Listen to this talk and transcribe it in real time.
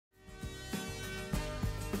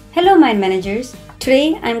Hello Mind Managers.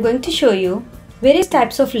 Today I'm going to show you various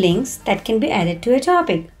types of links that can be added to a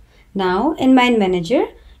topic. Now in Mind Manager,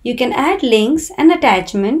 you can add links and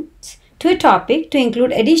attachments to a topic to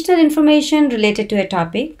include additional information related to a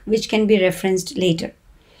topic which can be referenced later.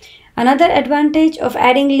 Another advantage of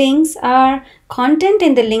adding links are content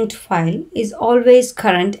in the linked file is always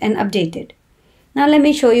current and updated. Now let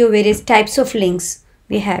me show you various types of links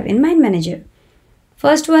we have in Mind Manager.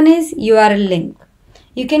 First one is URL link.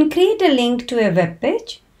 You can create a link to a web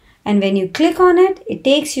page, and when you click on it, it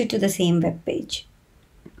takes you to the same web page.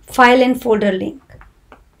 File and folder link.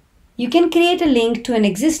 You can create a link to an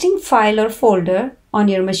existing file or folder on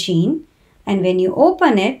your machine, and when you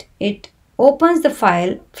open it, it opens the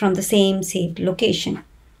file from the same saved location.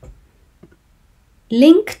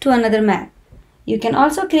 Link to another map. You can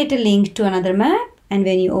also create a link to another map, and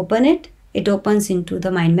when you open it, it opens into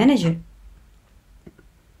the Mind Manager.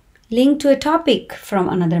 Link to a topic from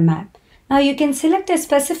another map. Now you can select a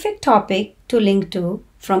specific topic to link to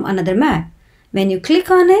from another map. When you click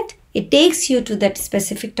on it, it takes you to that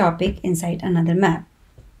specific topic inside another map.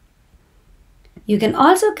 You can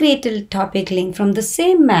also create a topic link from the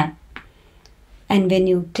same map. And when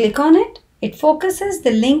you click on it, it focuses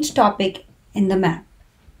the linked topic in the map.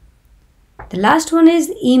 The last one is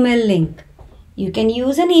email link. You can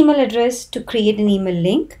use an email address to create an email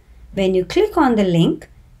link. When you click on the link,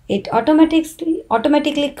 it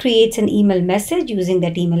automatically creates an email message using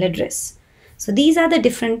that email address. So these are the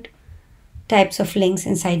different types of links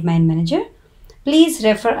inside Mind Manager. Please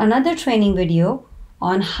refer another training video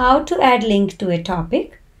on how to add link to a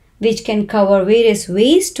topic, which can cover various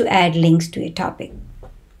ways to add links to a topic.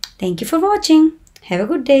 Thank you for watching. Have a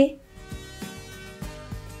good day.